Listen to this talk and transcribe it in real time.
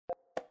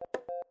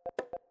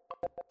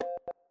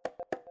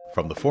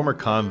From the former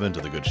convent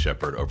of the Good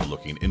Shepherd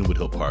overlooking Inwood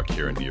Hill Park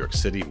here in New York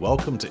City,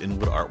 welcome to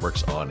Inwood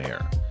Artworks On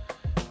Air.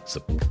 It's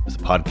a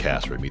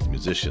podcast where we meet the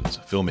musicians,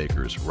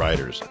 filmmakers,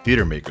 writers,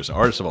 theater makers, and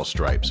artists of all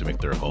stripes who make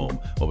their home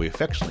what we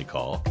affectionately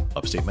call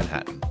Upstate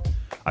Manhattan.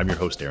 I'm your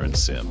host, Aaron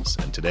Sims,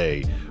 and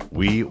today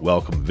we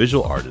welcome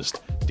visual artist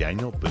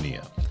Daniel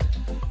Bonilla.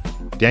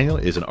 Daniel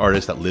is an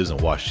artist that lives in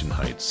Washington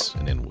Heights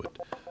in Inwood.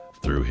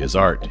 Through his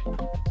art,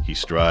 he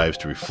strives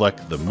to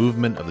reflect the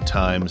movement of the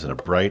times in a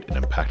bright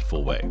and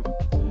impactful way.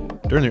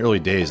 During the early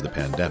days of the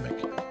pandemic,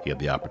 he had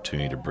the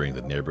opportunity to bring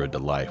the neighborhood to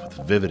life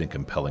with vivid and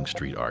compelling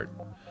street art.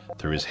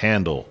 Through his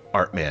handle,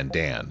 Artman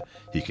Dan,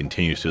 he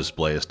continues to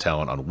display his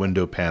talent on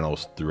window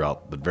panels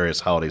throughout the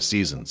various holiday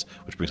seasons,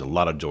 which brings a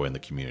lot of joy in the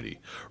community.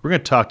 We're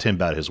going to talk to him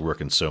about his work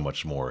and so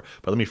much more.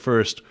 But let me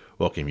first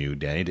welcome you,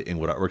 Danny, to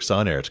Inwood Artworks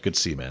On Air. It's good to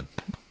see you, man.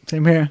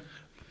 Same here.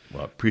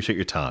 Well, I appreciate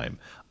your time.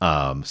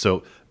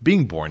 So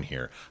being born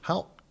here,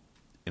 how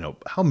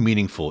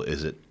meaningful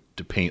is it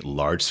to paint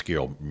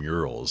large-scale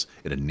murals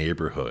in a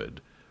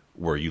neighborhood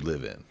where you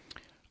live in?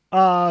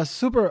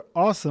 Super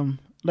awesome.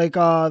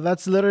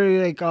 That's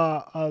literally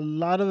a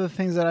lot of the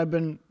things that I've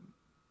been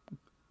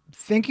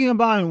thinking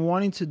about and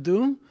wanting to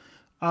do.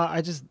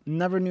 I just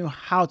never knew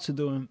how to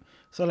do them.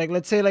 So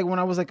let's say when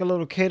I was a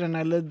little kid and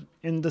I lived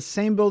in the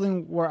same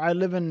building where I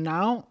live in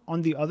now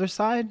on the other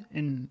side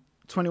in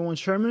 21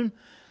 Sherman.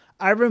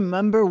 I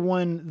remember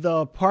when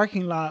the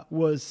parking lot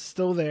was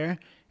still there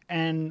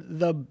and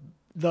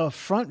the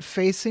front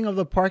facing of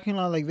the parking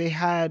lot, they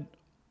had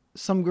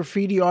some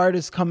graffiti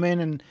artists come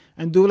in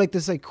and do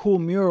this cool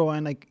mural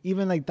and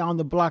even down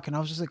the block. And I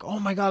was just oh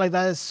my God,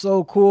 that is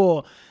so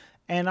cool.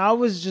 And I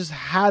was just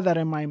had that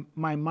in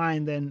my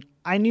mind. And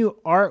I knew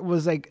art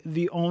was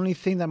the only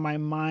thing that my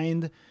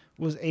mind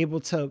was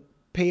able to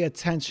pay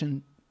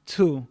attention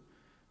to,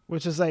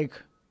 which is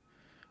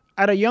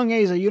at a young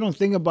age, you don't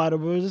think about it,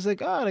 but it's just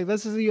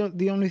this is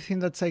the only thing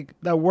that's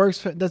that works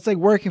for, that's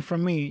working for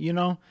me, you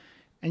know.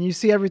 And you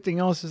see everything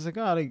else is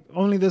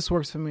only this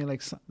works for me.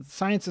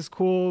 Science is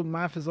cool,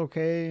 math is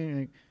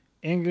okay,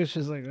 English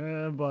is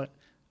but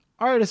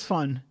art is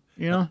fun,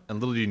 you know. And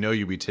little do you know,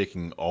 you'll be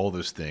taking all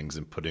those things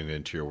and putting it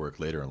into your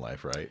work later in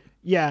life, right?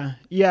 Yeah.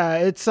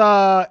 It's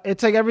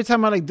every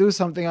time I do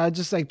something, I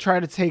just try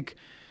to take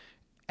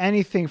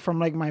anything from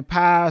my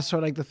past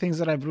or the things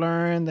that I've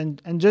learned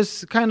and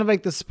just kind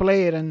of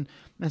display it and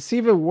see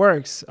if it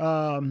works.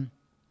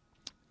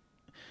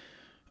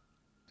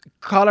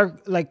 Color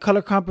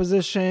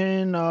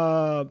composition,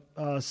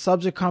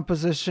 subject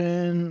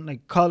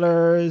composition,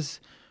 colors,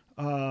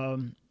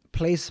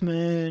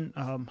 placement,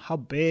 how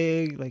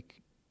big,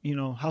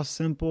 how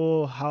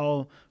simple,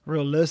 how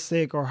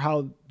realistic, or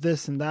how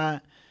this and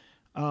that.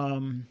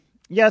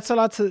 It's a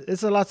lot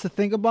to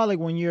think about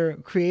when you're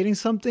creating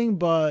something,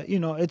 but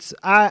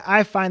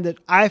I find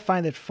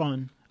it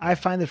fun. I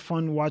find it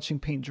fun watching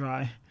paint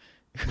dry.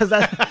 Because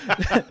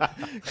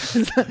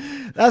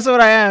that's what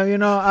I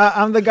am,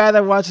 I'm the guy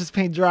that watches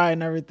paint dry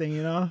and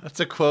everything, That's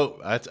a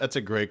quote. That's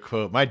a great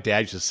quote. My dad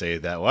used to say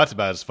that. Well, that's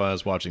about as fun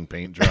as watching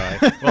paint dry.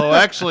 Well,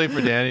 actually,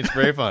 for Danny, it's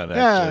very fun. Actually,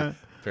 yeah.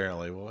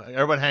 Apparently, well,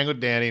 everyone hang with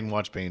Danny and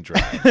watch paint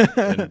dry,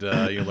 and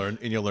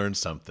you learn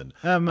something.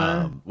 Yeah,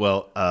 man.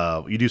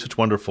 You do such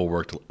wonderful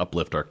work to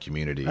uplift our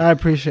community. I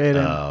appreciate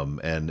it.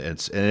 And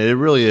it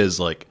really is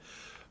talk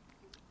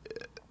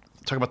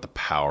about the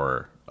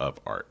power of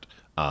art.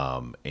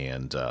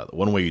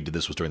 One way you did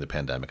this was during the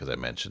pandemic, as I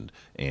mentioned,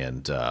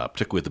 and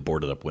particularly with the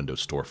boarded up window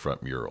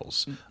storefront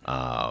murals.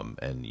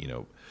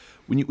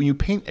 When you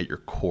paint at your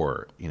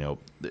core,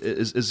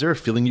 is there a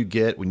feeling you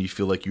get when you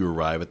feel like you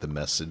arrive at the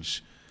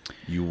message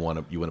you want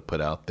to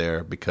put out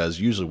there? Because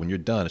usually when you're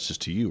done, it's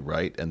just to you,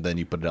 right? And then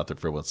you put it out there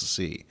for everyone else to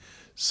see.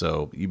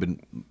 So you've been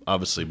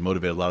obviously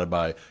motivated a lot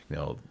by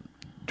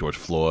George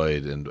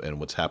Floyd and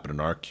what's happened in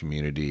our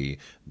community,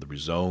 the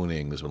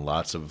rezoning. There's been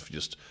lots of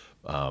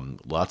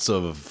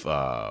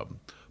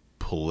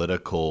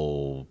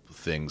political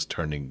things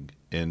turning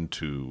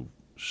into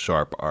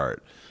sharp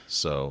art.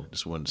 So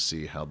just wanted to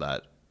see how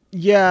that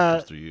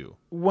comes through you.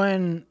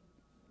 When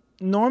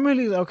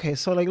normally,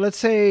 so let's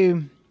say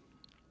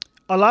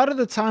a lot of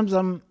the times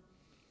I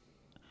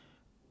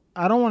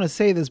don't want to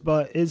say this,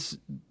 but it's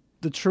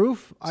the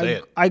truth.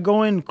 I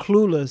go in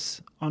clueless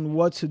on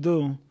what to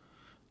do.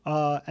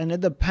 And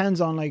it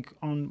depends on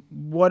on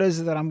what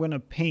is it that I'm going to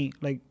paint.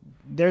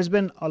 There's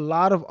been a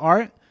lot of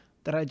art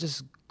that I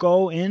just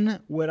go in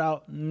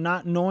without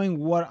not knowing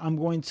what I'm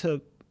going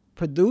to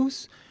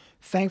produce.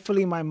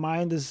 Thankfully, my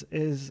mind is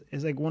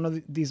one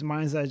of these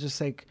minds that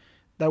just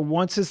that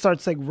once it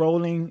starts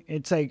rolling,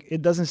 it's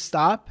it doesn't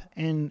stop,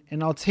 and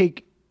I'll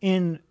take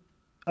in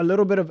a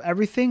little bit of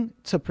everything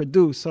to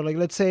produce. So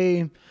let's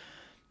say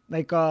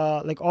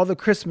all the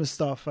Christmas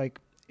stuff,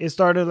 it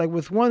started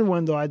with one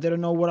window. I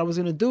didn't know what I was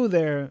gonna do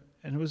there,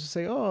 and it was just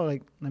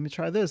let me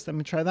try this, let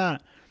me try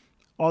that.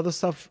 All the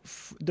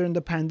stuff during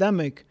the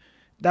pandemic,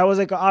 that was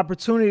an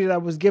opportunity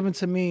that was given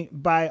to me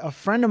by a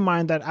friend of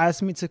mine that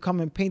asked me to come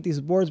and paint these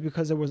boards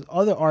because there was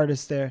other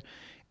artists there.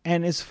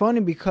 And it's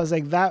funny because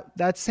like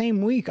that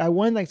same week I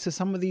went like to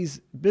some of these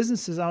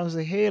businesses. I was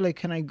like, hey, like,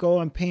 can I go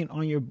and paint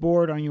on your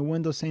board, on your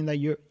window, saying that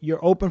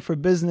you're open for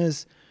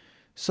business,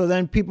 so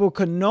then people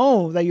could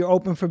know that you're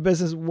open for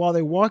business while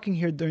they're walking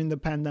here during the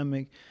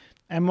pandemic.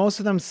 And most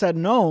of them said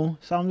no.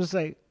 So I'm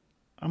like,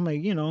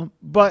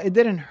 but it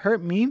didn't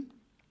hurt me.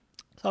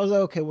 So I was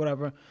like, okay,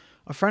 whatever.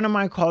 A friend of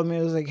mine called me.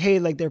 It was like, hey,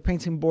 like they're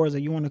painting boards.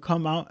 Like, you want to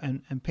come out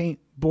and paint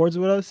boards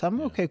with us?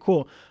 I'm okay,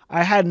 cool.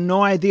 I had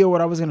no idea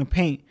what I was going to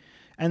paint.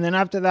 And then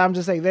after that, I'm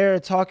just like there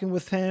talking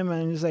with him,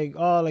 and it's like,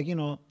 oh, like,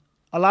 a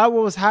lot of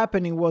what was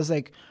happening was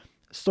like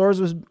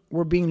stores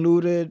were being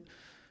looted.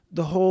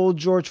 The whole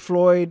George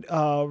Floyd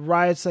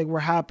riots like were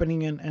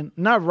happening, and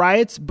not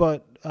riots,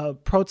 but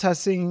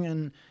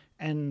protesting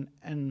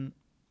and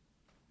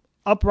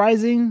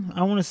uprising,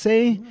 I want to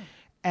say. Mm.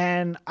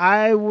 And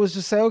I was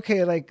just like,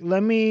 okay, like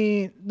let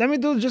me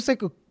do just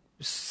like a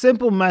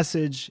simple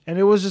message, and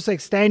it was just like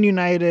stand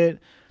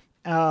united.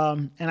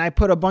 And I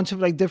put a bunch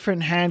of like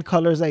different hand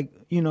colors, like,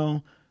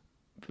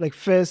 like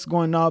fists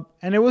going up,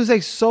 and it was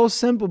like so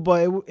simple,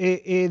 but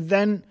it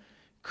then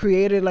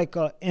created like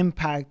a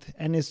impact,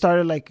 and it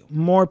started like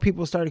more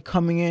people started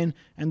coming in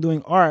and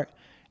doing art.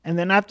 And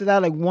then after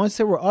that, like once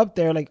they were up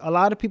there, like a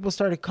lot of people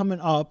started coming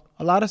up,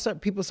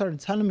 people started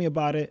telling me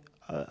about it.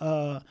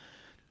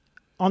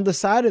 On the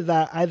side of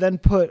that, I then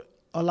put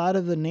a lot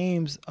of the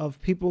names of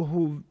people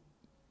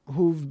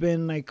who've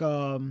been like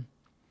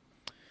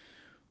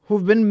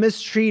who've been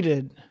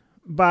mistreated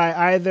by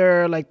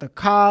either like the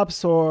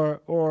cops or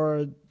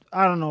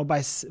I don't know,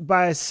 by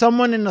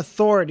someone in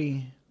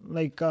authority,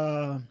 like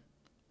or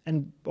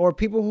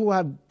people who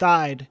have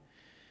died.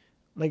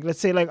 Like, let's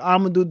say like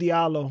Amadou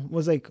Diallo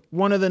was like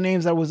one of the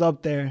names that was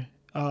up there.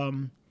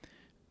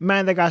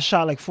 Man that got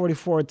shot like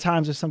 44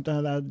 times or something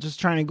like that,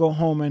 just trying to go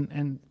home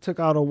and took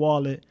out a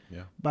wallet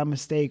by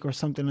mistake or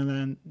something, and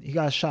then he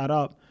got shot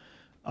up.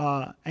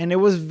 And it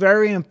was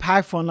very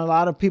impactful, and a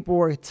lot of people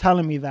were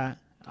telling me that.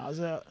 I was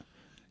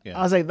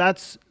like,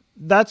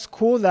 that's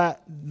cool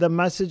that the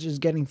message is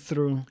getting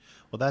through.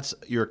 Well,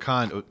 you're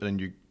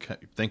and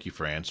thank you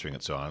for answering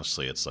it so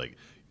honestly. It's like,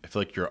 I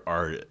feel like your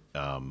art,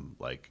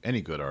 like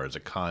any good art, is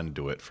a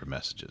conduit for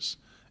messages.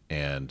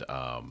 And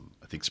I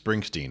think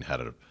Springsteen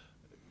had a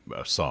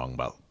song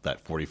about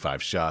that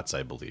 45 shots,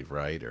 I believe,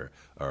 right? Or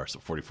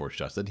 44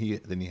 shots. Then he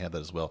had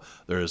that as well.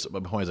 There's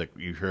points like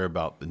you hear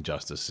about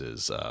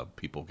injustices,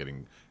 people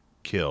getting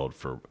killed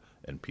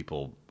and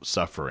people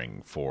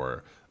suffering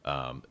for,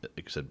 like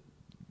you said,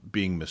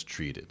 being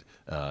mistreated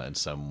in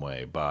some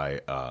way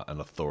by an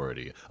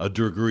authority. A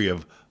degree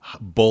of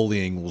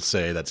bullying, we'll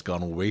say, that's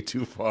gone way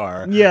too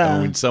far. Yeah.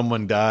 And when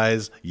someone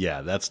dies,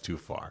 that's too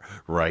far,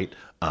 right?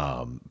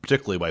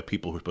 Particularly by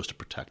people who are supposed to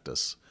protect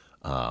us,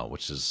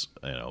 which is,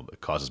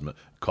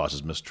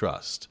 causes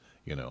mistrust.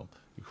 If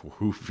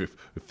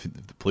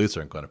the police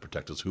aren't going to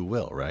protect us, who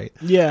will, right?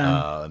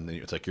 Yeah. And then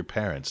it's like your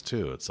parents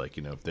too. It's like,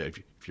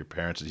 if your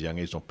parents at a young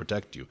age don't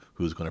protect you,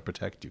 who's going to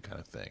protect you, kind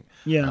of thing.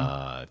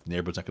 Yeah. If the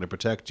neighborhood's not going to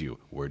protect you,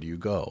 where do you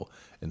go?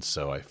 And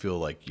so I feel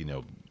like,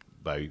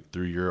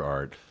 through your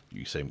art,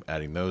 you say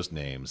adding those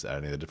names,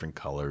 adding the different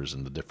colors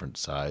and the different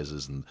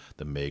sizes and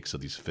the makes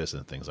of these fists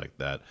and things like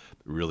that,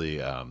 really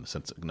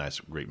sends a nice,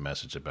 great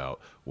message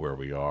about where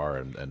we are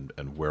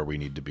and where we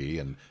need to be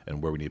and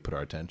where we need to put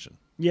our attention.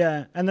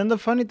 Yeah, and then the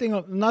funny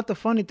thing, not the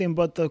funny thing,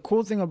 but the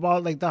cool thing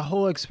about like that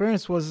whole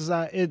experience was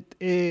that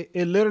it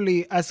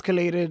literally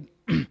escalated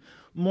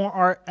more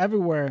art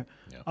everywhere.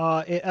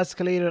 Yeah. It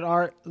escalated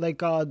art like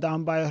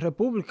down by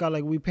República,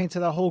 like we painted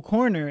that whole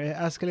corner. It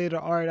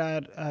escalated art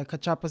at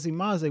Cachapas y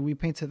Más, like we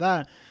painted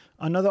that.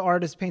 Another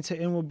artist painted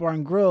Inwood Bar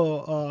and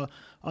Grill.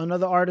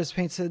 Another artist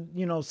painted,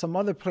 some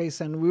other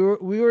place, and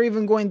we were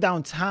even going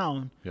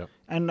downtown. Yep.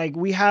 And like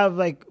we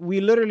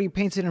literally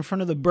painted in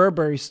front of the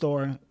Burberry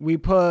store. We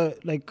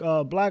put like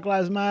Black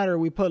Lives Matter.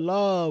 We put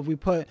love. We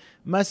put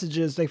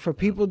messages like for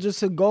people just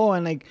to go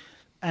and like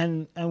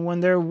and when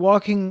they're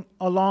walking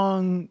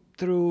along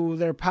through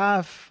their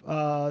path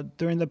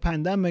during the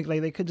pandemic,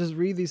 like they could just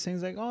read these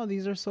things like, oh,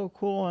 these are so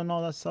cool and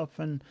all that stuff,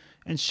 and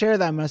share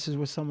that message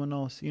with someone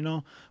else,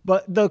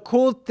 But the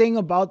cool thing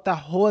about that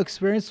whole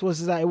experience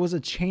was that it was a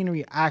chain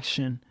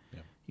reaction.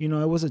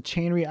 Yeah. It was a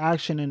chain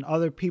reaction, and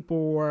other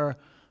people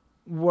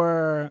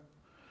were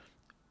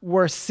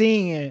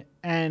seeing it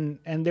and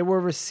they were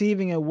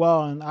receiving it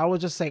well, and I was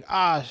just like,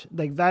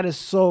 like that is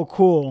so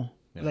cool.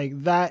 Yeah.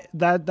 Like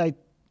that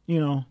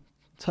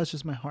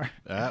touches my heart.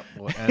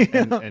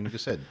 And like you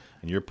said,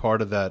 and you're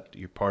part of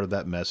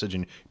that message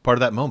and part of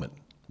that moment,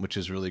 which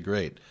is really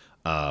great.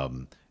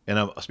 And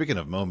speaking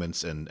of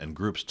moments and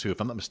groups too,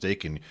 if I'm not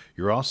mistaken,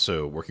 you're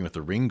also working with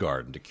the Ring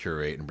Garden to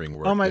curate and bring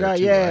work. Oh my God,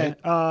 too, yeah.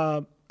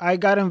 Right? I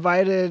got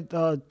invited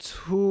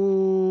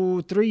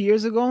 2-3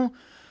 years ago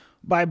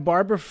by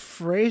Barbara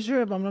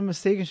Fraser, if I'm not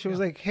mistaken. She was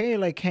like, "Hey,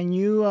 like, can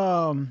you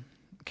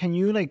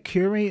like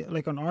curate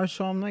like an art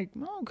show?" I'm like,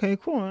 oh, "Okay,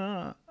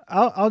 cool.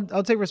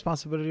 I'll take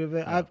responsibility of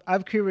it." Yeah.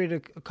 I've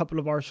curated a couple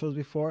of art shows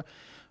before.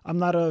 I'm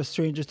not a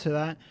stranger to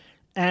that,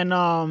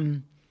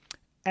 and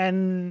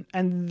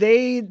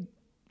they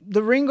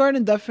the Rain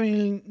Garden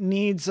definitely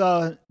needs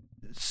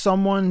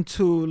someone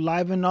to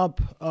liven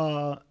up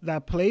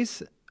that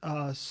place.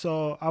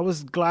 So I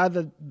was glad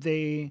that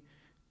they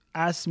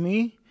asked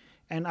me,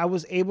 and I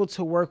was able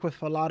to work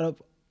with a lot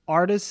of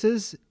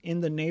artists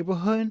in the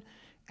neighborhood.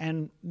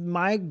 And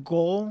my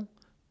goal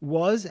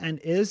was and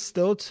is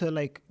still to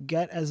like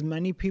get as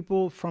many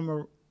people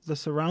from the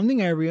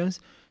surrounding areas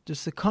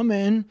just to come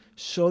in,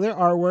 show their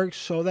artwork,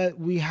 show that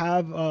we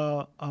have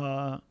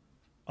a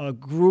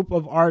group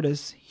of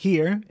artists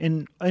here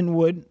in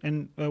Inwood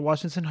and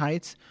Washington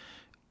Heights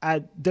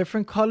at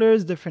different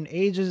colors, different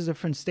ages,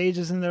 different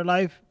stages in their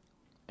life,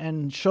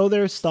 and show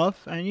their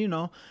stuff. And you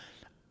know,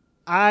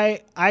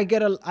 I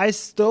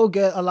still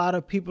get a lot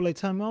of people like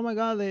telling me, "Oh my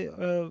God,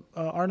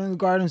 Art in the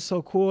Garden is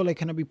so cool. Like,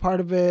 can I be part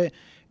of it?"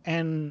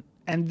 And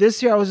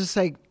this year I was just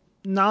like,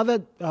 now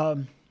that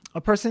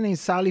a person named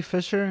Sally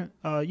Fisher,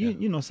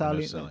 you know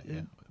Sally,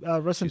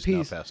 rest in peace.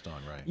 She's now passed on,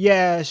 right?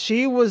 Yeah,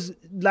 she was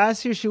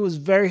last year. She was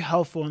very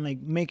helpful in like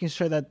making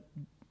sure that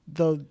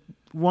the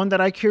one that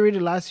I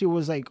curated last year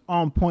was like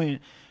on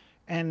point.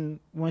 And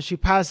when she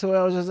passed away,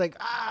 I was just like,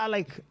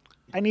 like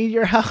I need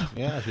your help.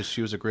 Yeah,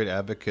 she was a great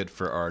advocate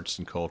for arts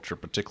and culture,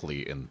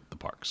 particularly in the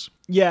parks.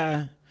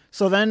 Yeah.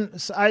 So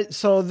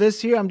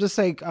this year I'm just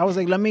like, I was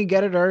like, let me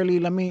get it early.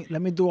 Let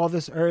me do all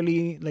this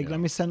early. Like, let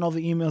me send all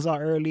the emails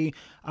out early.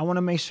 I want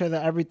to make sure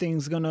that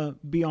everything's gonna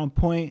be on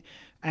point.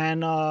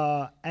 And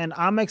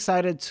I'm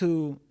excited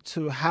to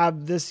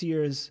have this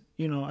year's,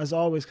 you know, as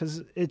always,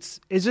 because it's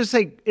just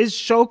like it's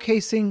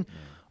showcasing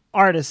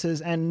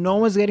artists, and no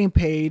one's getting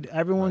paid.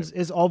 Everyone's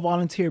is all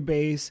volunteer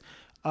based.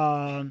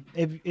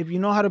 If you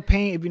know how to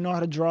paint, if you know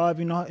how to draw,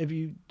 if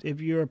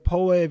you're a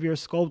poet, if you're a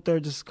sculptor,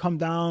 just come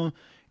down.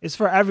 It's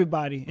for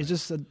everybody. It's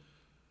just a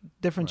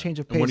different change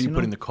of pace. And when are you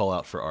putting the call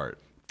out for art?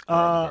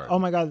 Oh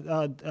my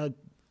God.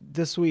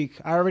 This week.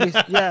 I already,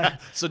 yeah.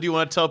 So do you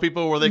want to tell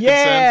people where they can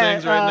send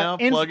things right now?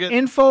 Plug it.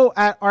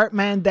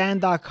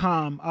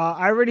 info@artmandan.com.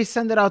 I already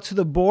sent it out to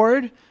the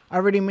board. I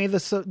already made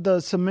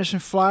the submission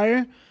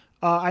flyer.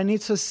 I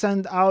need to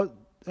send out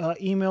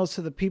emails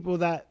to the people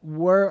that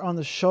were on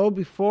the show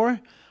before.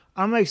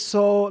 I'm like,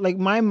 so like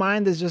my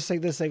mind is just like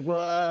this, like,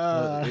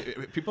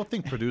 people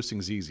think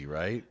producing's easy,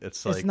 right?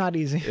 It's like, it's not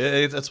easy.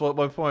 That's what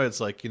my point.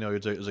 It's like, you know,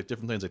 there's like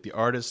different things. Like the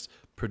artist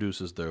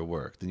produces their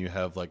work, then you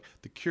have like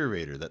the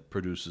curator that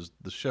produces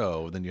the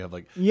show, then you have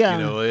like, you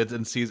know,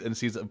 and sees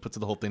and puts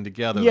the whole thing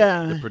together.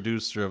 Yeah, the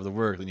producer of the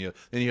work. Then you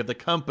have the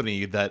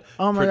company that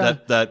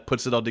that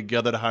puts it all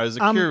together, that hires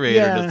a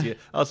curator.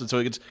 Also, so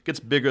it gets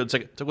bigger. It's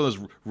like one of those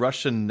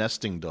Russian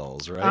nesting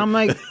dolls, right? I'm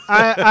like,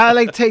 I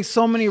like take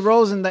so many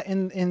roles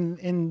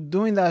in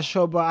doing that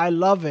show, but I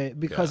love it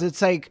because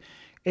it's like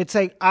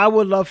I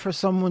would love for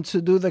someone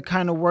to do the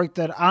kind of work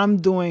that I'm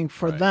doing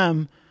for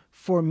them,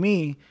 for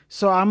me.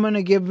 So I'm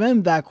gonna give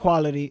them that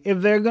quality.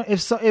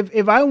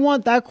 If I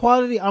want that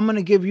quality, I'm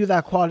gonna give you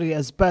that quality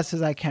as best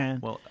as I can.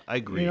 Well, I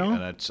agree, you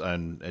know?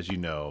 and as you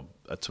know,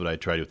 that's what I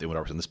try to do with Inwood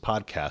Artworks in this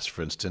podcast,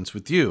 for instance,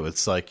 with you.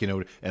 It's like, you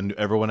know, and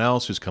everyone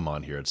else who's come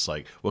on here, it's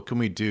like, what can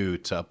we do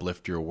to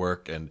uplift your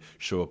work and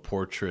show a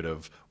portrait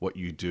of what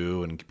you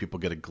do, and people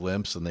get a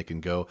glimpse and they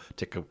can go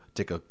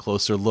take a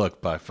closer look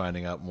by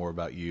finding out more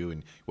about you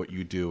and what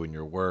you do and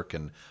your work.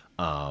 And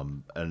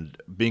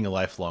being a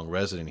lifelong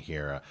resident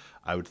here,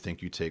 I would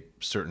think you take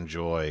certain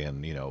joy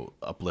in, you know,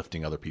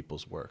 uplifting other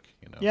people's work,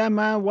 you know? Yeah,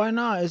 man, why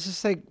not? It's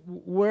just like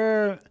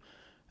we're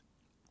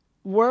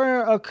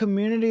a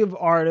community of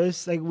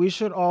artists. Like, we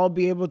should all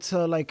be able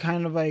to like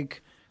kind of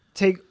like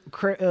take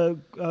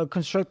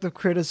constructive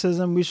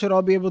criticism. We should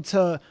all be able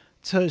to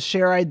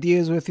share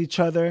ideas with each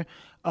other.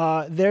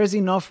 There's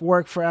enough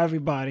work for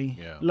everybody.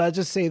 Yeah. Let's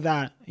just say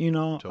that, you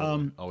know.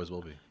 Totally. Always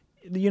will be.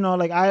 You know,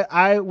 like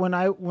I when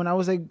I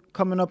was like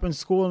coming up in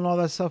school and all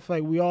that stuff,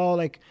 like we all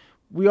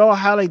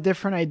had like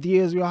different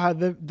ideas. We all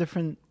had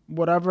different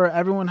whatever.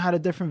 Everyone had a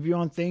different view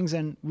on things,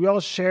 and we all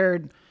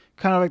shared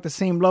kind of like the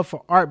same love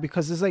for art,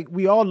 because it's like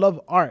we all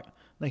love art.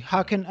 Like,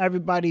 how can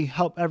everybody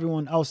help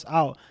everyone else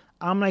out?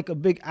 I'm like a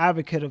big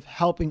advocate of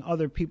helping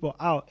other people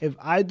out. If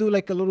I do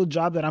like a little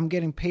job that I'm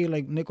getting paid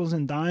like nickels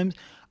and dimes,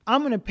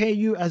 I'm gonna pay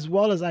you as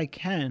well as I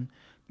can.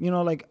 You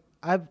know, like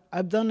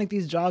I've done like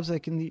these jobs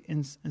like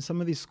in some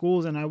of these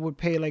schools, and I would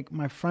pay like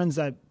my friends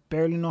that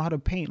barely know how to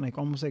paint like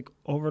almost like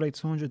over like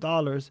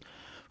 $200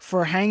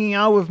 for hanging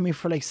out with me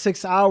for like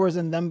 6 hours,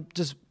 and them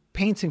just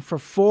painting for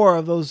 4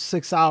 of those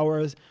 6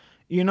 hours.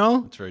 You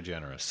know, it's very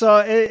generous.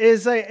 So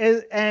it's like,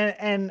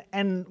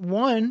 and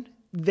one,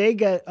 they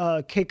get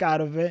a kick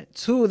out of it.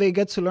 2, they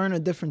get to learn a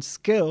different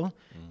skill.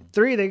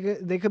 3,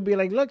 they could be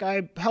like, look,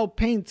 I helped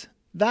paint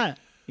that.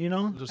 You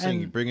know, I'm just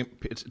saying,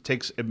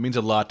 it means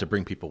a lot to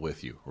bring people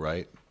with you,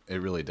 right? It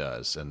really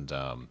does, and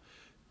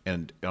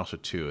also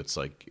too, it's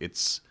like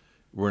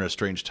we're in a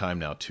strange time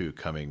now too.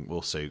 Coming,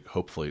 we'll say,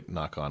 hopefully,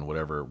 knock on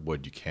whatever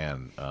wood you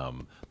can.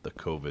 The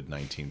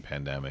COVID-19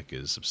 pandemic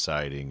is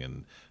subsiding,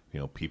 and you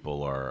know,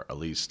 people are, at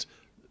least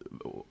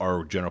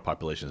our general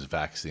population is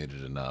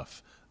vaccinated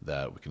enough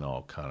that we can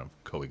all kind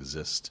of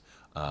coexist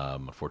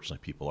Unfortunately,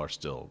 people are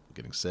still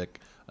getting sick,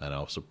 and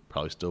also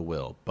probably still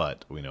will.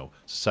 But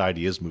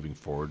society is moving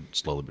forward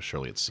slowly but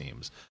surely, it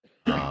seems.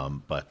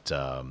 But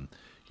I'm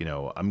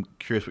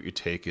curious what your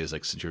take is.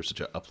 Like, since you're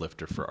such an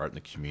uplifter for art in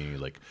the community,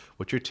 like,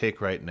 what's your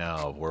take right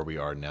now of where we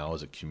are now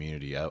as a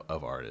community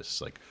of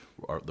artists? Like,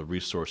 the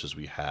resources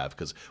we have,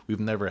 because we've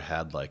never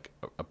had like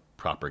a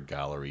proper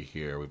gallery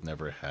here. We've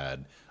never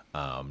had.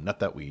 Not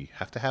that we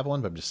have to have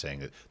one, but I'm just saying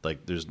that, like,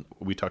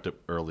 we talked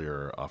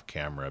earlier off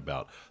camera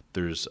about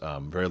there's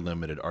very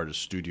limited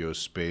artist studio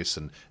space,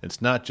 and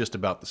it's not just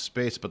about the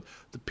space, but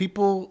the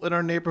people in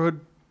our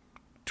neighborhood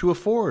to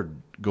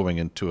afford going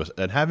into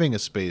and having a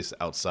space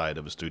outside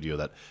of a studio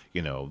that,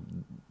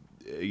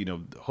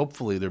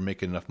 hopefully they're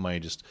making enough money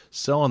just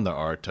selling the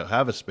art to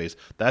have a space.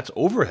 That's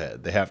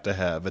overhead they have to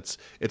have. It's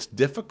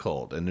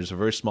difficult, and there's a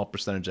very small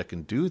percentage that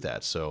can do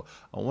that. So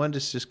I wanted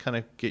to just kind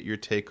of get your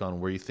take on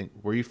where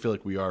you feel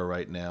like we are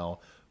right now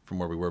from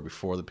where we were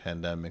before the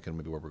pandemic and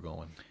maybe where we're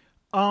going.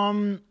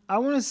 I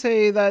want to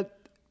say that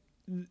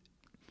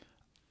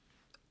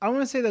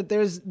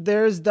there's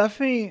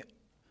definitely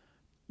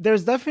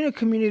a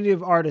community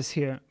of artists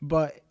here,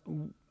 but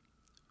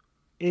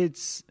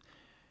it's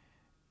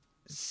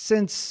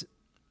since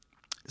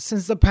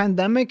the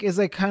pandemic is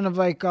like kind of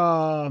like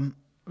I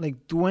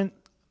don't want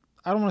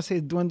to say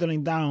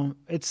dwindling down.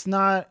 It's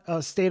not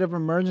a state of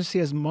emergency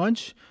as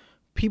much.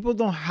 People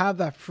don't have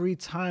that free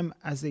time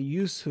as they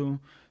used to.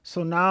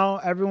 So now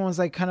everyone's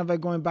like kind of like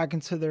going back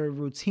into their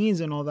routines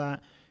and all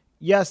that.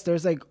 Yes,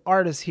 there's like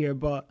artists here,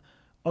 but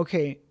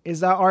okay, is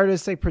that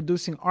artist like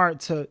producing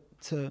art to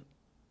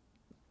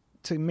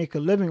make a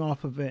living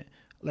off of it?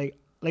 Like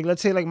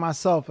let's say like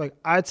myself, like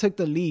I took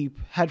the leap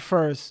head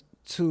first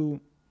to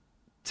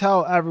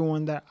tell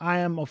everyone that I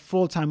am a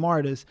full-time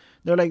artist.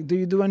 They're like, do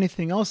you do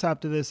anything else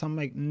after this? I'm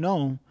like,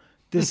 no.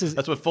 This is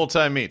that's what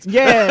full-time means.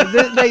 Yeah,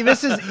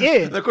 this is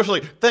it. And of course,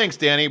 like, thanks,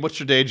 Danny. What's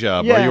your day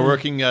job? Yeah. Are you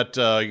working at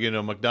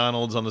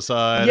McDonald's on the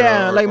side?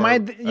 Yeah,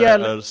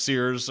 or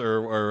Sears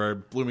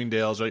or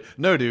Bloomingdale's? Right?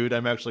 No, dude,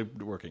 I'm actually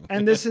working.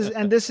 And this is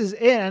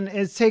it. And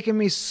it's taken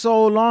me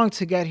so long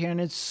to get here,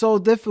 and it's so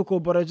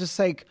difficult. But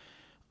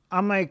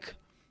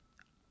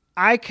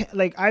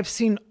I've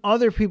seen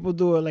other people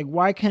do it. Like,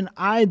 why can't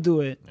I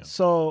do it? Yeah.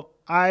 So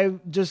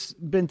I've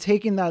just been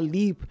taking that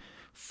leap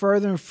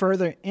further and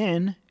further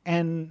in.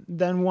 And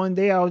then one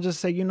day I'll just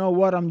say, you know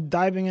what? I'm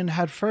diving in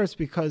head first,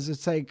 because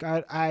it's like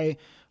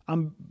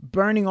I'm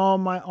burning all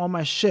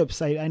my ships.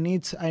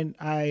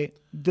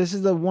 This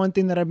is the one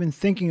thing that I've been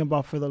thinking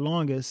about for the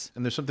longest.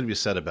 And there's something to be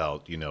said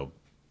about,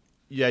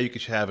 yeah, you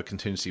could have a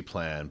contingency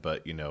plan,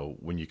 but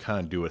when you kind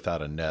of do it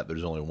without a net,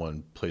 there's only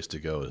one place to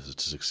go, is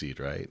to succeed,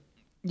 right?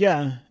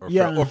 Yeah,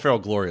 or fail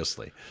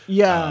gloriously.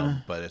 Yeah,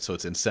 but it's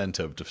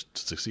incentive to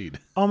succeed.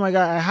 Oh my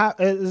God, I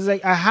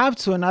have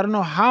to, and I don't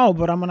know how,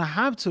 but I'm gonna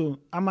have to.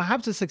 I'm gonna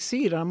have to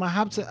succeed. I'm gonna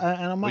have to,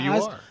 and I'm gonna. Well,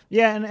 you are.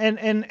 Yeah, and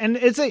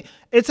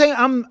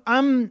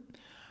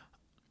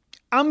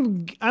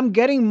I'm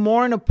getting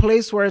more in a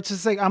place where it's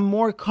just like I'm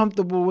more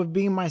comfortable with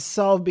being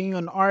myself, being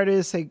an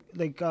artist,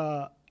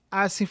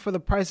 asking for the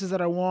prices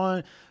that I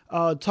want.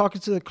 Talking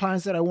to the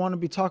clients that I want to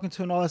be talking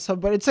to and all that stuff.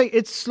 But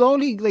it's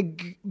slowly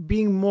like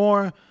being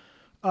more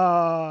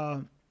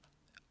of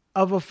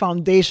a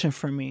foundation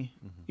for me,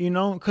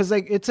 because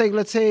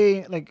let's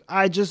say like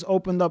I just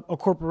opened up a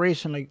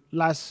corporation like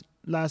last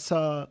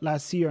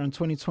year in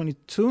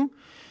 2022.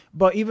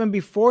 But even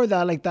before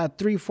that, like that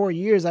 3-4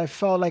 years, I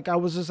felt like I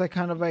was just like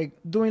kind of like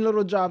doing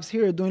little jobs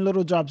here, doing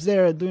little jobs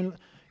there,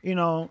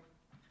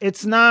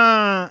 it's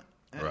not,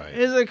 right.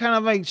 It's like kind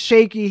of like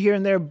shaky here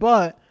and there,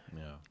 but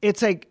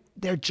it's like,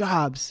 they're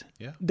jobs.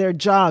 Yeah. They're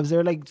jobs.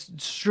 They're like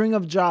string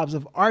of jobs,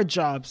 of art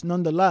jobs,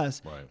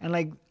 nonetheless. Right. And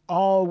like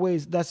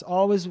that's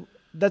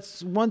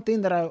one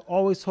thing that I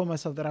always told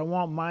myself, that I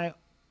want my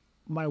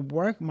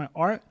work, my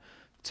art,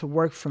 to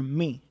work for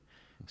me.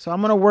 So I'm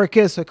gonna work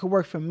it so it could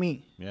work for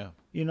me. Yeah.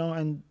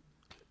 And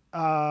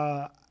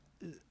I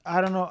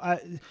don't know.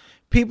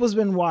 People's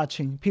been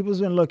watching.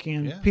 People's been looking.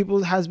 And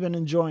people has been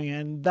enjoying it,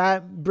 and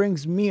that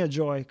brings me a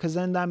joy, because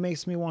then that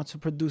makes me want to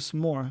produce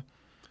more.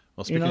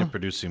 Well, speaking of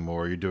producing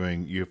more,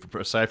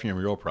 aside from your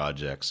mural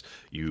projects,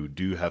 you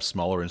do have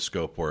smaller in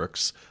scope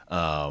works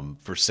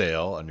for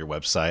sale on your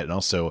website, and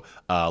also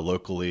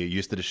locally. You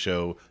used to do a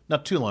show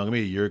not too long,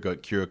 maybe a year ago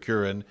at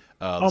Kuro-Kurin.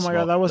 Oh my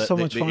God, that was so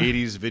much fun.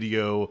 The 80s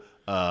video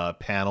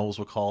panels,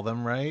 we'll call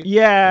them, right?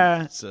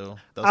 Yeah. So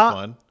that was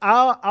fun.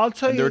 I'll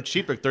tell you. They're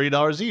cheap, like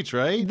 $30 each,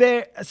 right?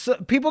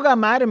 People got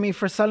mad at me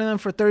for selling them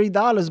for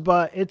 $30,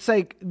 but it's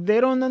like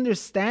they don't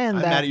understand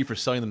I'm that. mad at you for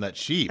selling them that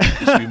cheap.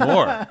 It should be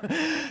more.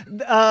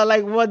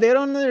 Like what they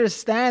don't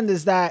understand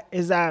is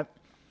that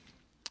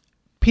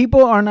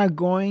people are not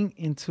going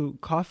into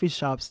coffee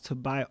shops to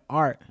buy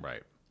art.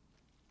 Right.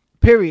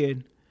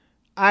 Period.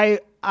 I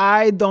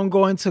don't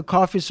go into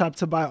coffee shop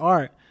to buy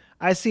art.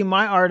 I see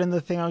my art in the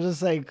thing.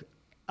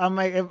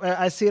 If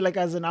I see it like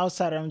as an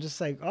outsider, I'm just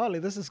like, oh,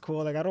 like this is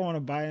cool. Like I don't want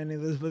to buy any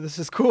of this, but this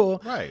is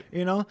cool. Right.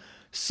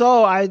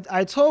 So I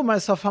told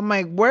myself, I'm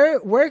like,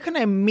 where can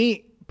I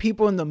meet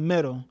people in the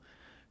middle?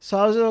 So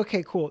I was like,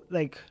 okay, cool.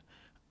 Like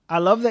I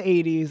love the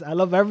 80s. I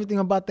love everything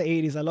about the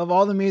 80s. I love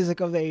all the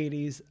music of the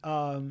 80s.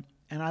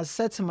 And I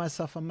said to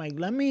myself, I'm like,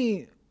 let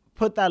me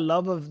put that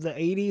love of the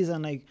 80s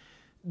and like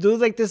do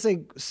like this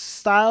like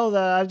style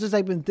that I've just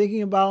like been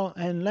thinking about,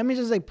 and let me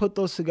just like put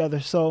those together.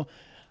 So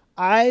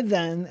I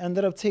then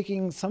ended up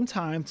taking some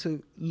time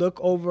to look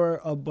over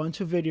a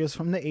bunch of videos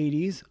from the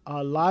 80s,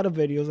 a lot of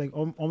videos, like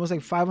almost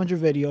like 500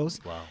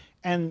 videos. Wow.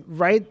 And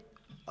write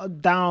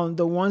down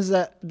the ones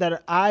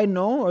that I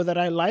know or that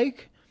I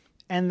like,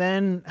 and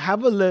then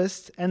have a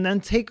list, and then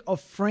take a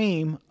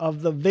frame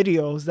of the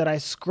videos that I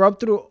scrub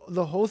through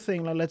the whole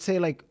thing. Like, let's say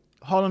like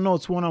Hall &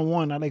 Oates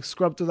 1-on-1, I like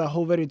scrub through that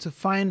whole video to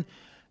find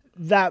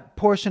that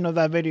portion of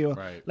that video.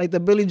 Right. Like the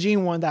Billie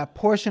Jean one, that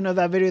portion of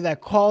that video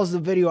that calls the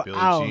video Billie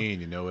out.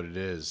 Jean, you know what it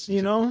is.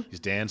 You know?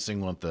 He's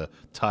dancing with the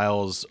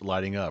tiles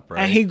lighting up,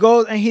 right? And he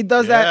goes and he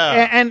does Yeah.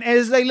 that, and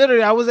it's like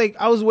literally I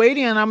was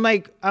waiting, and I'm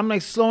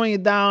like slowing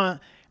it down.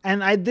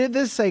 And I did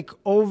this like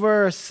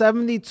over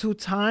 72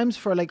 times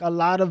for like a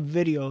lot of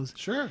videos.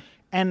 Sure.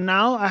 And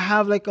now I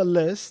have like a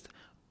list,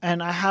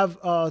 and I have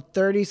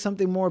 30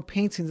 something more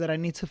paintings that I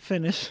need to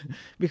finish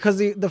because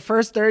the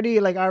first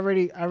 30, like I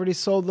already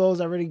sold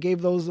those. I already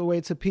gave those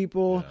away to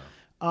people.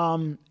 Yeah.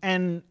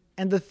 And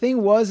the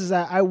thing is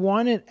that I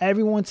wanted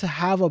everyone to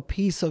have a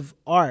piece of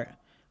art.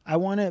 I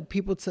wanted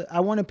people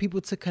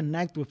to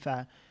connect with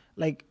that.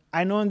 Like,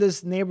 I know in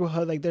this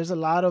neighborhood, like there's a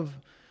lot of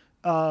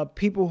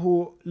people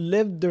who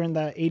lived during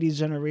that 80s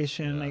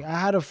generation. Yeah. Like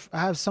I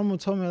have someone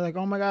told me like,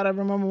 oh my God, I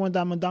remember when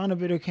that Madonna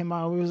video came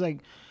out. It was like,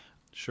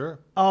 sure,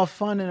 all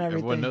fun and everything.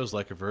 Everyone knows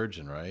Like a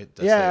Virgin, right?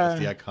 That's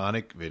the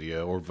iconic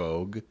video, or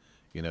Vogue.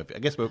 You know, I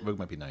guess Vogue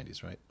might be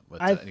 90s, right?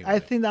 But, anyway, I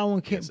think that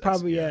one came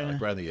probably, like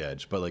right on the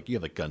edge. But like you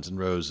have like Guns N'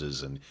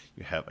 Roses, and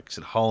you have, like I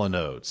said, Hall &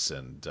 Oates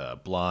and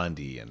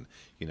Blondie, and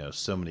you know,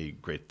 so many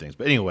great things.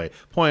 But anyway,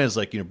 point is,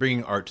 like, you know,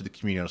 bringing art to the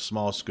community on a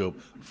small scope,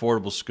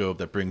 affordable scope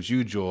that brings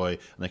you joy.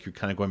 And like you're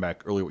kind of going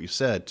back earlier, what you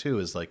said too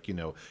is like, you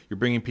know, you're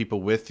bringing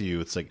people with you.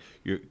 It's like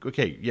you're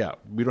okay. Yeah,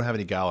 we don't have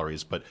any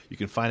galleries, but you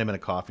can find him in a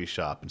coffee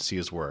shop and see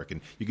his work,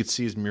 and you could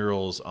see his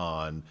murals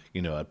on,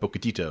 you know, at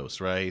Bocatitos,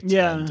 right?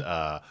 Yeah, and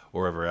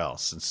or wherever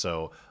else. And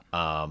so.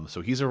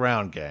 So he's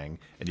around, gang,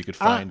 and you could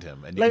find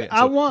him. And like,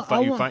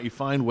 you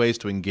find ways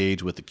to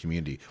engage with the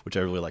community, which I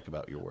really like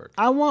about your work.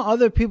 I want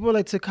other people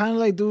like to kind of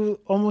like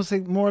do almost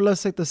like more or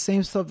less like the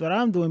same stuff that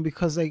I'm doing,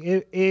 because like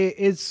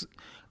it's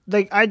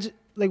like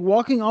like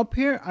walking up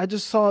here, I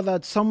just saw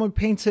that someone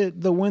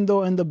painted the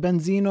window in the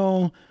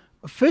Benzino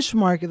fish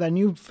market, that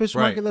new fish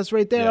market that's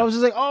right there. Yeah. I was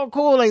just like, oh,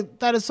 cool, like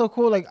that is so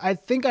cool. Like I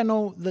think I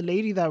know the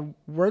lady that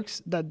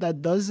works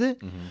that does it,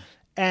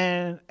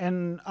 and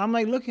I'm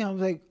like looking,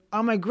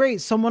 I'm like,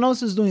 great, someone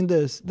else is doing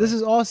this. Right. This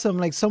is awesome.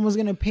 Like, someone's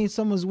going to paint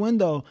someone's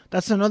window.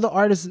 That's another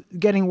artist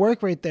getting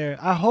work right there.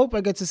 I hope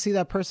I get to see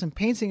that person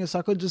painting it, so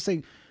I could just,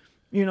 like,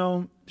 you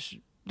know,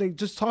 like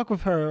just talk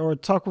with her or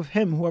talk with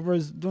him, whoever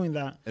is doing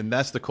that. And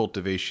that's the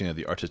cultivation of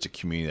the artistic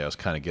community that I was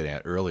kind of getting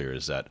at earlier,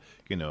 is that,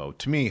 you know,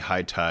 to me,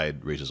 high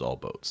tide raises all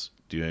boats.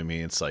 Do you know what I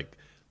mean? It's like,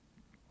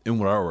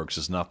 Inwood Artworks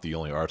is not the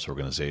only arts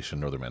organization in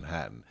Northern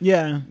Manhattan.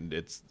 Yeah.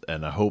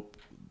 And I hope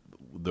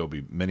there'll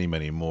be many,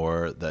 many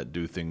more that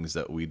do things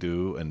that we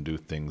do, and do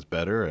things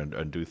better,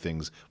 and do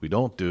things we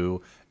don't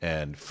do,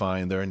 and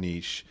find their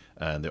niche.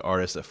 And the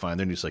artists that find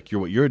their niche, like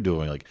what you're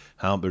doing, like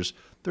how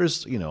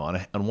there's you know,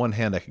 on one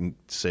hand, I can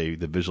say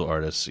the visual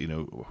artists, you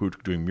know, who are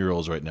doing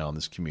murals right now in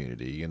this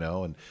community, you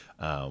know,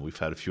 and we've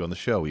had a few on the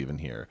show even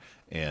here.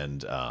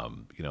 And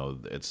you know,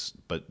 it's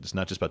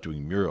not just about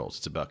doing murals;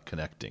 it's about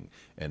connecting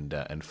and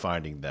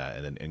finding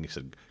that, and you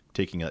said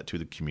taking that to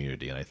the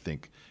community. And I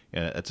think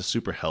it's a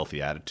super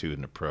healthy attitude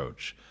and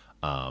approach.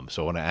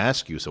 So I want to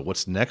ask you, so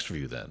what's next for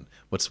you then?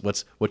 What's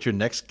your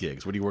next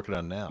gigs? What are you working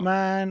on now?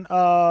 Man,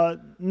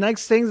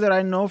 next things that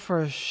I know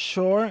for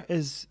sure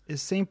is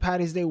St.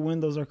 Patty's Day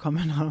windows are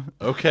coming up.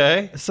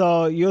 Okay.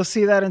 So you'll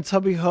see that in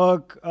Tubby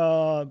Hook,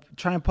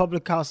 Triumph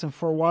Public House in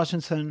Fort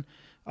Washington.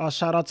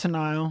 Shout out to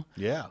Niall.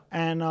 Yeah.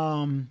 And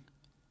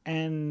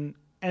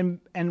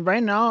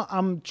right now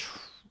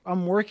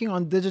I'm working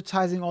on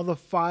digitizing all the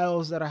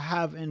files that I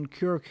have in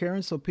Cure,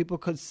 so people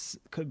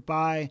could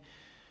buy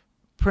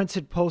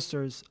printed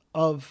posters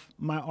of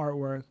my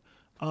artwork.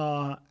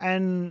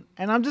 And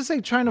I'm just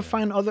like trying to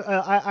find other.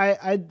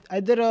 I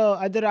did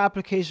an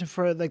application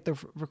for like the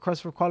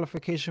request for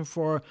qualification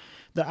for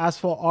the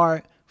asphalt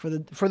art for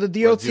the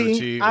DOT.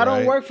 I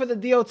don't work for the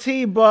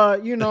DOT,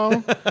 but you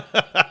know.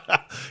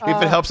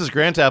 If it helps his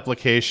grant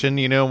application,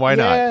 you know, why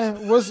not? Yeah,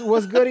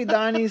 what's goody,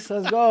 Donnie?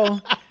 Let's go.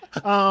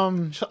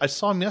 I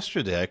saw him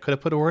yesterday. I could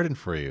have put a word in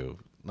for you.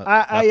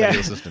 I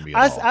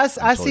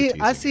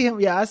see him.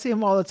 Yeah, I see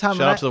him all the time.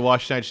 Shout out to the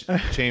Washington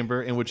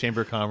Chamber, Inwood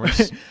Chamber of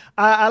Commerce.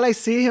 I like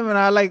see him, and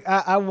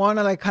I want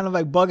to like kind of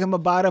like bug him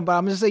about it, but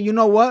I'm just like, you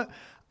know what?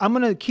 I'm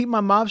gonna keep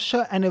my mouth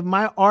shut, and if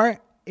my art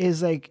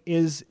is like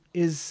is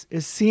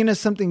seen as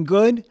something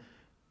good.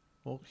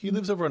 Well, he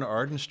lives over on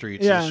Arden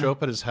Street, so just show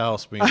up at his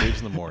house when he leaves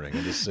in the morning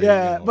and just say,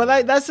 yeah. You know, but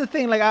like that's the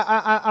thing. Like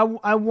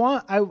I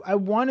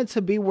want it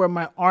to be where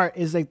my art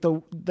is like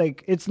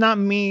it's not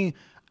me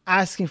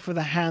asking for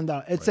the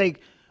handout. It's like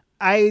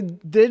I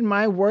did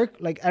my work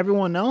like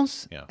everyone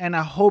else, Yeah. and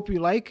I hope you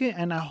like it,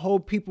 and I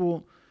hope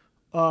people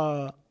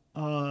like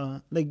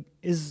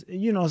is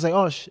it's like,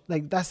 oh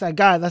like that's that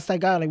guy,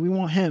 like we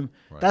want him.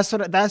 Right. That's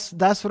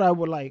what I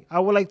would like. I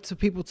would like to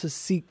people to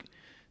seek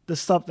the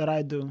stuff that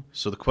I do.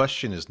 So the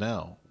question is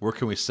now, where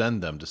can we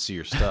send them to see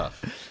your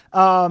stuff?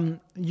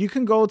 You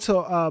can go to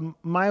I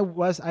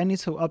need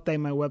to update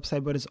my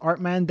website, but it's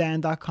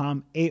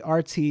artmandan.com,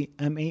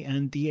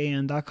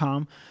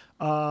 ARTMANDAN.com.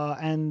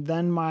 And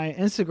then my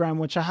Instagram,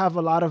 which I have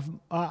a lot of,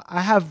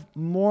 I have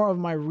more of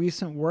my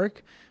recent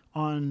work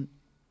on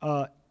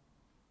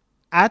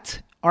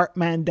at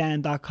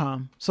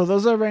artmandan.com. So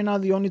those are right now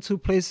the only two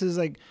places.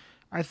 Like,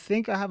 I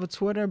think I have a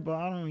Twitter, but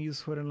I don't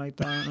use Twitter like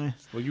that.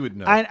 Well, you would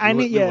know. I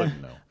need you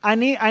wouldn't know. I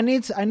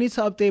need to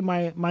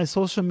update my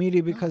social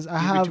media because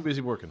You'd be too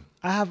busy working.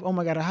 I have, oh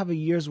my God, I have a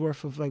year's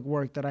worth of like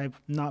work that I've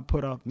not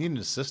put up. You need an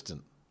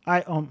assistant.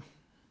 My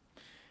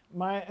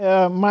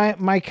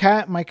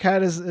cat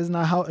is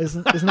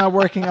not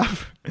working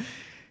out.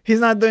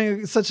 He's not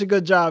doing such a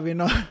good job,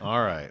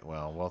 All right.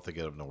 Well, we'll have to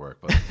get him to work.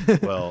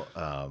 But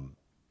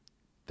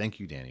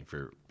thank you, Danny,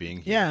 for being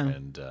here. Yeah.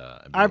 And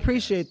I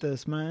appreciate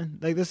this, man.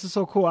 Like, this is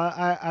so cool.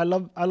 I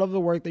love the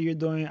work that you're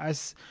doing. I'm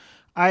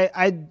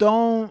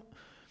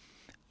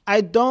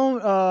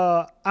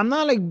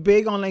not like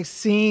big on like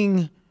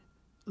seeing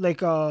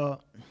like I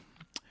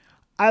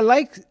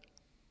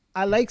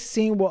like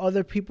seeing what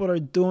other people are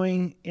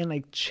doing in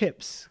like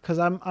chips, because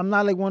I'm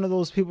not like one of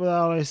those people that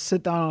like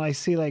sit down and like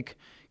see like,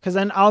 because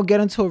then I'll get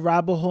into a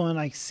rabbit hole and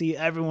like see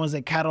everyone's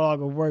like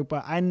catalog of work.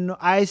 But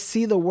I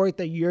see the work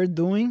that you're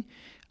doing.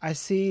 I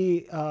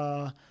see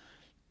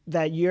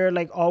that you're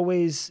like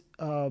always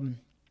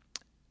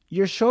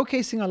you're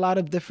showcasing a lot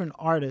of different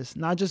artists,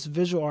 not just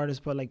visual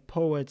artists, but like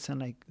poets and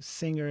like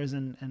singers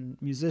and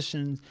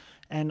musicians.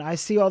 And I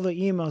see all the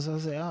emails. I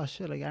was like, oh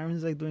shit, like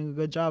Aaron's like doing a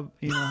good job,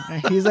 And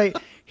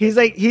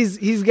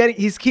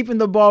he's keeping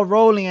the ball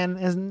rolling.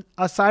 And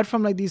aside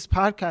from like these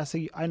podcasts,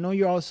 like, I know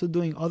you're also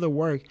doing other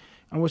work,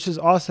 and which is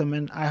awesome.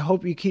 And I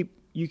hope you keep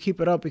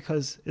it up,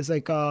 because it's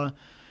like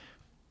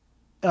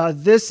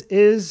this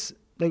is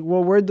like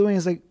what we're doing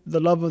is like the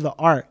love of the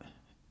art,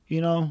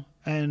 and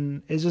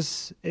it's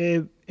just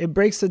it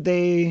breaks the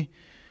day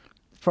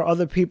for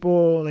other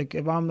people. Like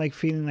if I'm like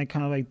feeling like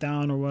kind of like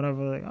down or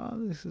whatever, like,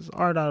 oh, this is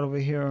art out over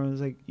here. And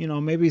it's like,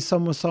 maybe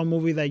someone saw a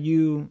movie that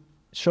you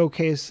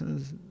showcase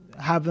and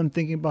have them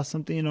thinking about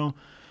something,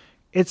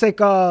 it's like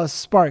a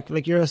spark,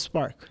 like you're a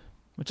spark,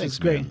 which Thanks, is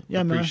great. Man.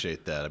 Yeah, I man.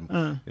 Appreciate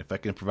that. If I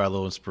can provide a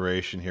little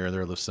inspiration here and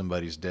there, lift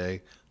somebody's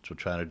day, that's what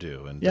we're trying to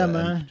do. And, yeah,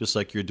 man. And just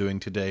like you're doing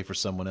today for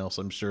someone else,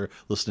 I'm sure,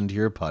 listening to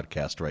your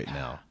podcast right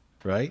now.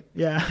 Right?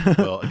 Yeah.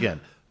 Well,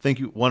 again, thank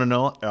you, one and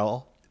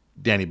all,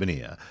 Danny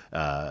Bonilla.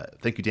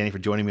 Thank you, Danny, for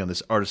joining me on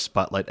this Artist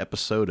Spotlight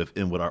episode of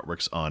Inwood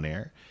Artworks On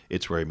Air.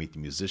 It's where I meet the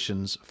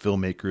musicians,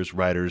 filmmakers,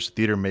 writers,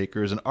 theater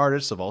makers, and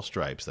artists of all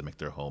stripes that make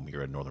their home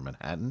here in Northern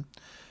Manhattan.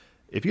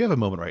 If you have a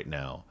moment right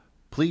now,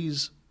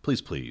 please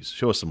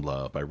show us some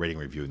love by rating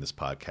and reviewing this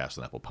podcast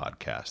on Apple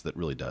Podcasts. That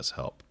really does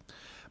help.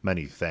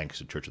 Many thanks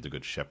to Church of the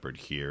Good Shepherd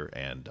here,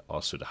 and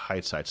also to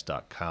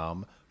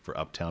Heightsites.com for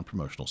Uptown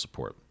promotional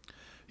support.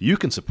 You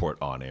can support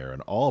On Air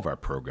and all of our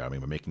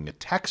programming by making a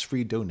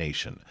tax-free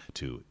donation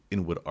to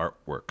Inwood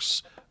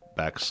Artworks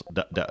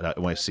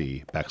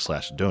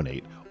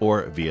NYC/donate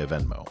or via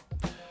Venmo.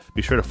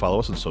 Be sure to follow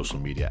us on social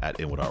media at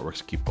Inwood Artworks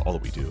to keep all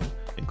that we do,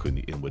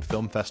 including the Inwood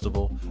Film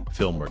Festival,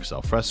 Filmworks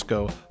Al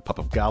Fresco,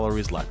 pop-up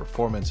galleries, live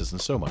performances,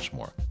 and so much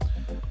more.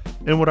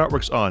 Inwood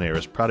Artworks On Air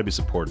is proud to be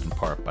supported in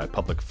part by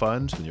public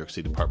funds, the New York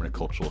City Department of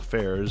Cultural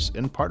Affairs,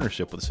 in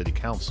partnership with the City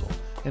Council.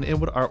 And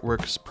Inwood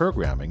Artworks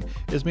programming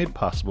is made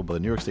possible by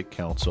the New York State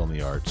Council on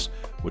the Arts,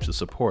 which is the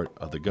support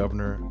of the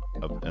Governor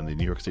and the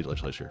New York State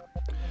Legislature.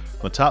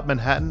 From the top of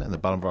Manhattan and the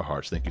bottom of our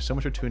hearts, thank you so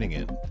much for tuning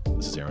in.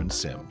 This is Aaron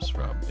Sims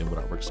from Inwood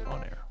Artworks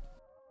On Air.